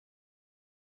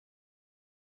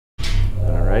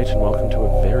right, and welcome to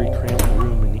a very cramped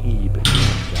room in Ebe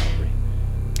gallery.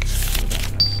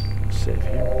 Save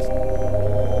here.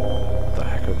 What the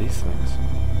heck are these things?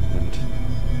 And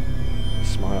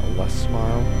smile, less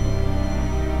smile.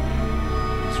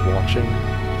 He's watching.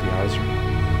 The eyes are.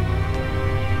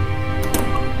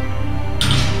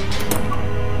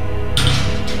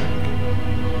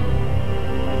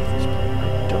 I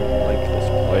don't like this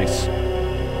place. I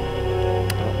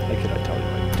don't like it, I tell you, I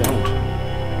don't.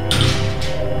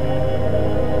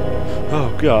 Oh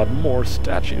god, more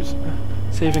statues.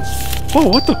 Saving. Oh,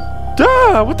 what the?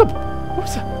 Ah, what the? What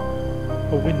was that?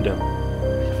 A window. Oh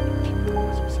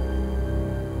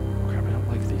crap, I don't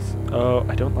like these. Oh,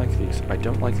 I don't like these. I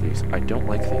don't like these. I don't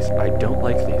like these. I don't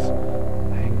like these.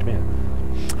 Hanged man.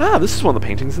 Ah, this is one of the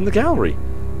paintings in the gallery.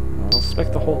 I'll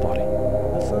suspect the whole body.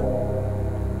 This side.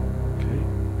 Okay,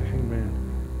 hanged man.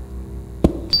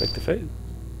 Inspect the face.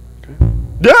 Okay.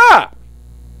 Ah!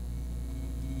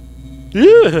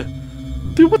 Yeah!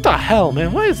 Dude, what the hell,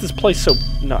 man? Why is this place so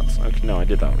nuts? Okay, no, I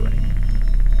did that already.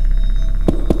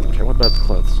 Okay, what about the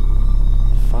clothes?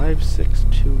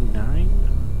 5629?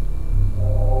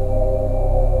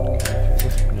 Okay,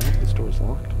 no, this door's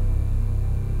locked.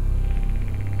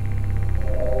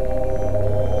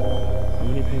 How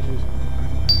many pages? I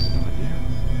have no idea.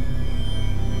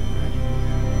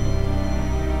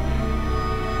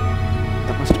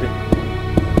 That must have been...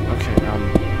 Okay,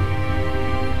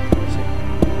 let's see.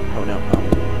 Oh, no,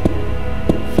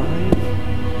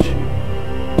 5, 2...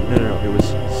 No, it was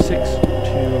 6, 2,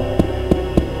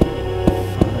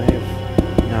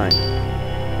 5, 9.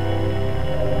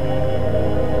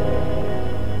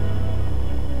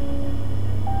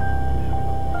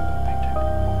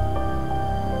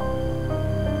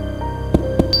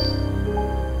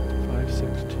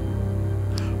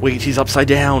 Wait, he's upside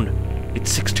down. It's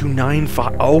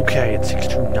 6295. Okay, it's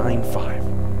 6295.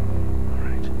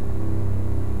 Alright.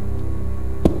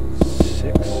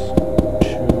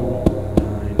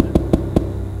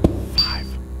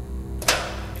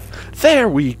 6295. There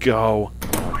we go.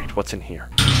 Alright, what's in here?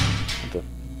 Do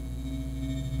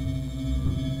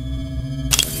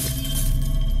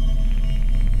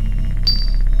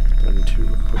I need to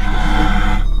push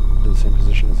this into the same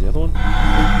position as the other one?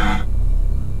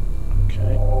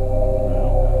 Okay.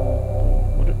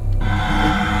 What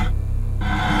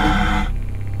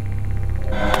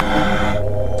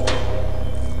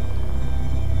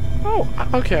Oh,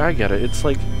 okay, I get it. It's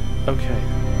like, okay,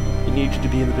 you needed to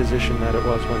be in the position that it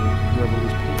was when whoever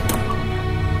was painting.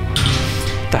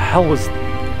 What the hell was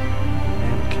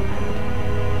mannequin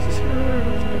head? Is this here? I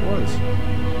don't think it was.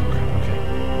 Okay.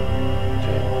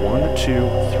 Okay. 1,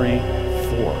 2, 3,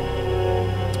 4.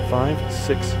 5,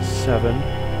 6, 7,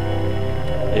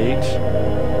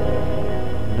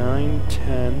 8, 9,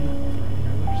 10.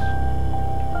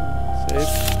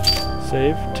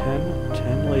 Save.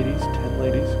 10 ladies.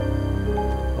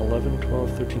 11,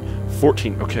 12, 13,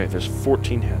 14. Okay, there's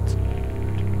 14 heads.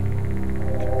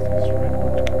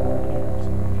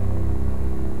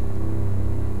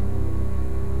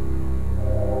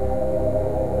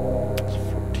 There's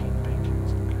 14 paintings.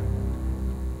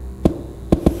 Okay.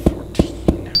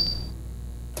 14.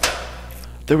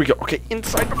 There we go. Okay,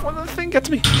 inside before the thing gets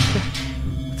me. Okay.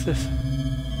 What's this?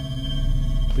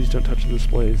 Please don't touch the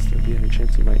displays. There'd be any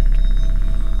chance you might...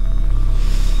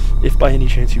 If by any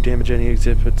chance you damage any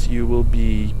exhibits, you will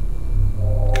be...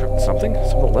 something?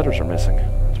 Some of the letters are missing.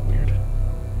 That's weird.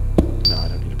 No, I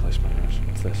don't need to place my nose.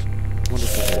 What's this?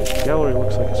 Wonderful day. The gallery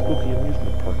looks like a spooky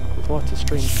amusement park with lots of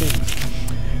strange things.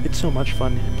 It's so much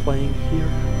fun playing here.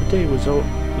 The day was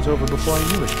over before I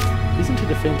knew it. Isn't it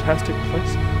a fantastic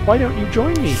place? Why don't you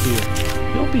join me here?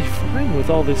 You'll be fine with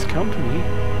all this company.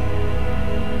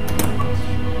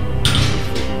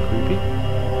 Creepy.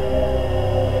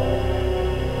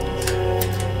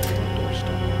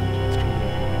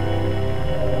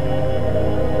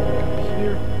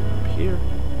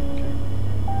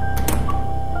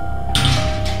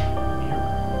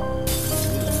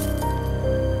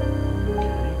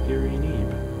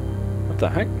 What the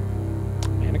heck?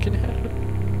 Mannequin head?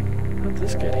 How did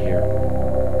this get here?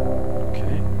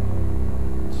 Okay.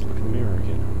 Let's look in the mirror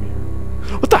again.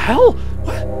 Mirror. What the hell?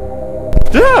 What?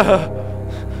 Ah!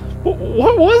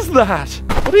 What was that?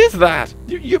 What is that?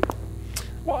 You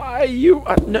why you?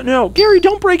 No, Gary,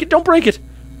 don't break it! Don't break it!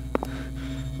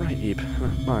 Right, Ebe.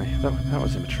 My, that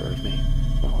was immature of me.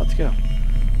 Well, let's go.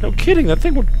 No kidding. That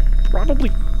thing would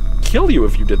probably kill you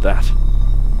if you did that.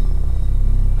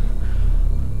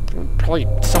 Probably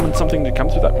summon something to come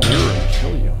through that mirror and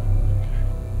kill you.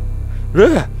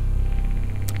 Okay.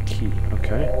 Key.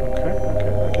 Okay. I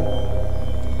can...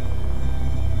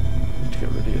 Need to get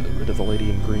rid of the lady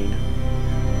in green.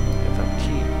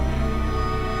 key.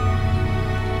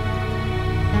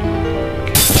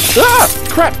 Okay. Ah!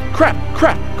 Crap! Crap!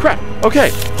 Crap! Crap! Okay.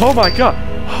 Oh my god.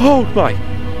 Oh my.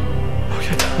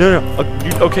 Okay. No, no.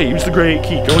 Okay, use the gray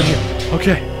key. Go in here.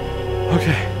 Okay.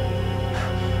 Okay.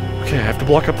 Okay, I have to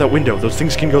block up that window. Those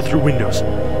things can go through windows.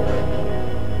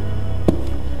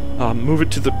 Move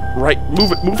it to the right.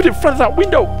 Move it in front of that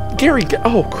window. Gary,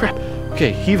 oh crap.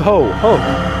 Okay, heave ho. Ho.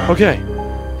 Okay.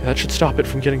 That should stop it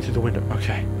from getting through the window.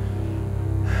 Okay.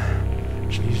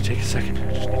 Just need to take a second.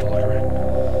 I just need to look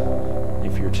around.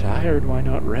 If you're tired, why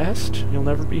not rest? You'll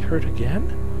never be hurt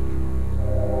again.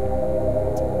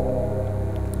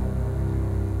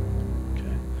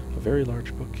 Okay. A very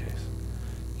large bookcase.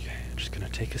 Okay, I'm just gonna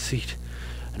take a seat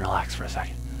and relax for a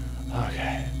second.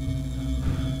 Okay.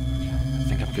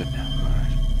 I think I'm good now.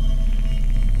 Alright.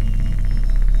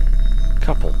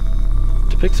 Couple.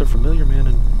 Depicts a familiar man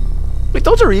and... Wait,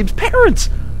 those are Ebe's parents!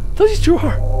 Those two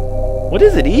are... What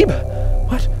is it, Ebe?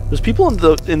 What? Those people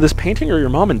in this painting are your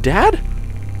mom and dad?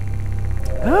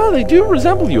 Ah, they do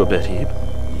resemble you a bit, Ebe.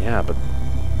 Yeah, but...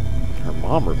 her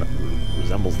mom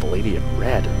resembles the lady in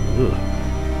red. Ugh.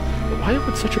 But why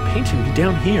would such a painting be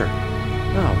down here?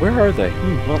 Ah, where are they?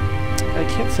 Well, I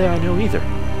can't say I know either.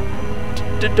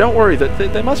 Don't worry,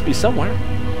 they must be somewhere.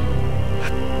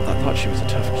 I thought she was a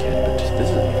tough kid, but this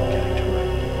isn't even getting to her.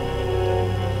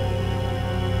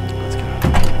 Let's get out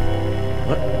of here.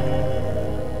 What?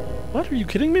 What? Are you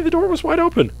kidding me? The door was wide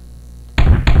open.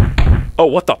 Oh,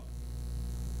 what the?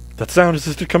 That sound is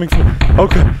just coming from... Oh,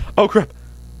 crap. Oh, crap.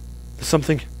 There's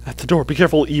something at the door. Be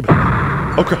careful, Ebe.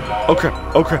 Oh, crap. Oh, crap.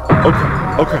 Oh, crap. Oh,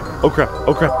 crap. Oh, crap. Oh, crap.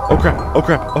 Oh, crap. Oh, crap. Oh,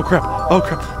 crap. Oh, crap. Oh,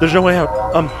 crap. There's no way out.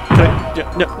 Can I...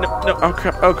 No. Oh,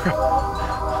 crap. Oh, crap.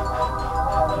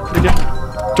 Can I get...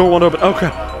 Door won't open. Oh,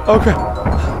 crap. Oh, crap.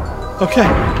 Okay.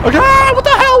 Okay. Ah, what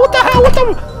the hell? What the hell? What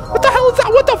the hell is that?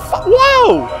 What the fuck?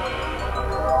 Whoa!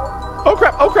 Oh,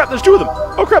 crap. Oh, crap. There's two of them.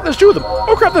 Oh, crap. There's two of them.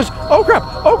 Oh, crap. There's... Oh, crap.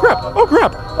 Oh, crap. Oh,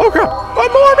 crap. Oh, crap. Oh,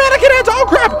 more mannequin heads. Oh,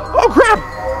 crap. Oh, crap.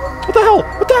 What the hell?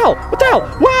 What the hell? What the hell?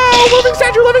 Whoa! Living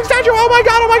statue! Living statue! Oh my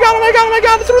god! Oh my god! Oh my god! Oh my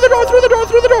god! Through the door! Through the door!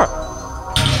 Through the door!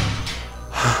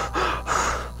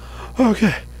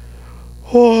 Okay.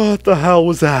 What the hell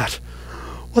was that?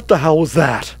 What the hell was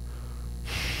that?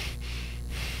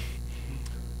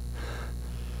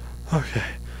 Okay.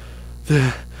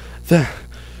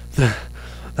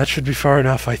 That should be far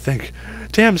enough, I think.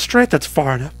 Damn straight, that's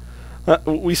far enough.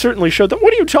 We certainly showed them.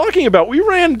 What are you talking about? We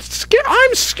ran scared.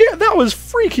 I'm scared. That was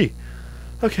freaky.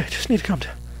 Okay, just need to calm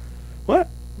down. What?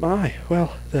 My.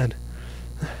 Well, then.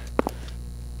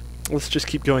 Let's just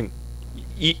keep going.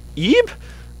 Ebe?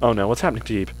 Oh no, what's happening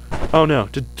to Ebe? Oh no,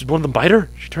 did one of them bite her?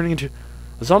 Is she turning into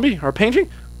a zombie? Or a painting?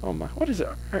 Oh my, what is it?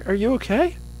 Are you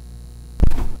okay?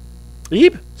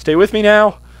 Ebe? Stay with me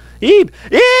now. Ebe!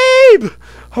 Ebe!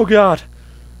 Oh god.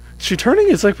 Is she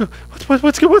turning? It's like, what's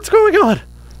going on?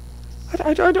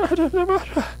 I don't know.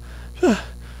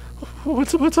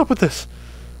 What's up with this?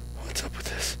 What's up with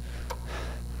this?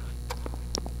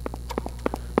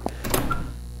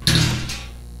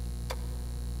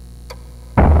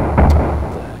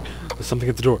 There's something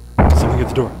at the door. There's something at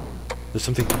the door. There's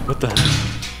something. What the?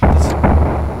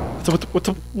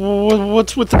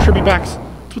 What's with the trippy backs?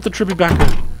 What's with the trippy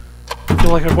background? I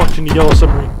feel like I walked into Yellow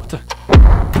Submarine. What the?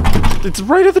 It's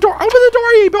right at the door. Open the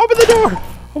door, Ebe! Open the door!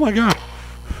 Oh my god.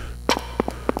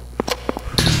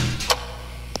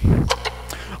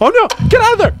 Oh no! Get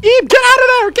out of there! Ebe, get out of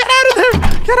there! Get out of there!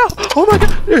 Get out! Oh my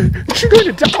god! Is she going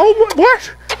to die? Oh, what?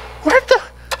 What the?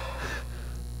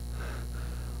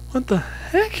 What the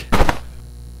heck?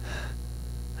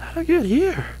 How'd I get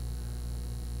here?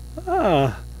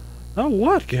 Oh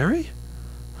what, Gary?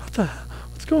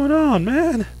 What's going on,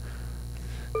 man?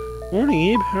 Morning,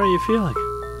 Ebe. How are you feeling?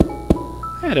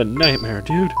 I had a nightmare,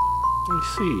 dude. I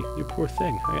see. You poor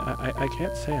thing. I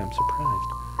can't say I'm surprised.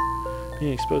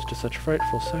 Being exposed to such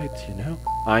frightful sights, you know?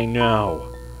 I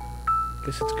know.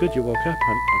 Guess it's good you woke up.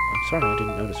 I'm sorry I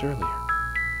didn't notice earlier.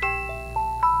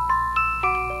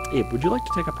 Ebe, would you like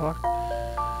to take a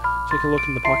look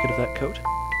in the pocket of that coat?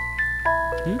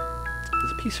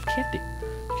 There's a piece of candy.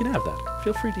 You can have that.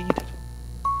 Feel free to eat it.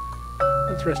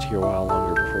 Let's rest here a while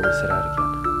longer before we set out again.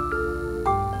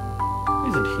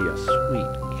 Isn't he a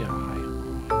sweet guy?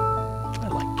 I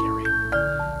like Gary.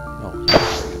 Oh, yeah.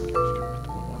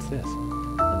 What's this?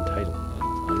 Untitled.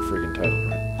 Unfriggin' titled,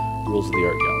 right? Rules of the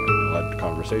art gallery. No loud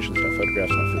conversations, no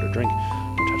photographs, no food or drink.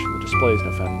 No touching the displays,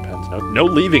 no fountain pens, no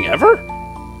leaving ever?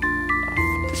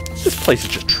 Oh, this place is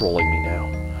just trolling me now.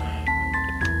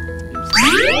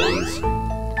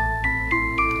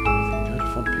 Everything good?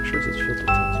 Fun pictures. It's filled with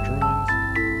Tim's drawings.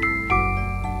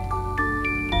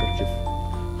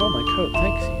 Oh, my coat.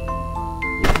 Thanks, Ebe.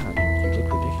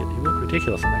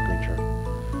 ridiculous on that green chart.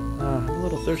 I'm a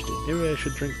little thirsty. Maybe I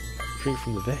should drink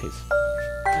from the vase.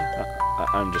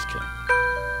 I'm just kidding.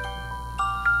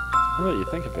 Now that you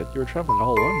think of it, you were traveling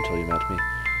all alone until you met me.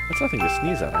 That's nothing to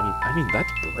sneeze at. I mean,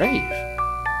 that's brave.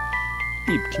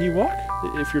 Ebe, can you walk?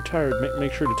 If you're tired,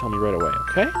 make sure to tell me right away,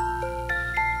 okay?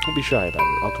 Don't be shy about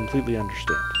it. I'll completely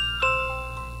understand.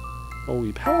 Oh,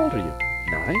 Ebe, how old are you?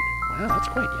 9? Wow, that's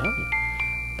quite young.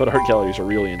 But art galleries are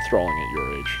really enthralling at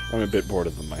your age. I'm a bit bored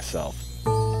of them myself.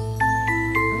 What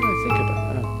did I think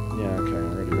about it? Oh, yeah, okay, I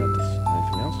already read this.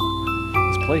 Anything else?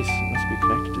 This place must be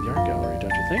connected to the art gallery,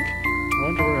 don't you think? I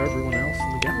wonder where everyone else in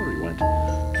the gallery went.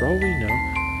 For all we know,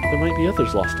 there might be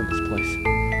others lost in this place.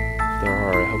 If there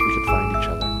are, I hope we can find each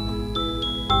other.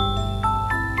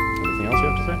 Anything else you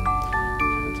have to say?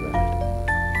 Okay, that's about it.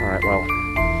 Alright, well,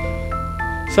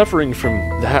 suffering from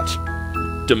that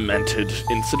demented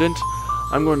incident,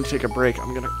 I'm going to take a break.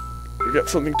 I'm gonna get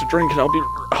something to drink, and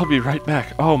I'll be right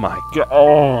back. Oh my god!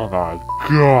 Oh my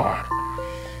god!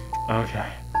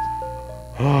 Okay.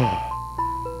 Okay.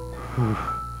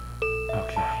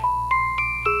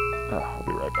 I'll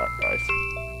be right back, guys.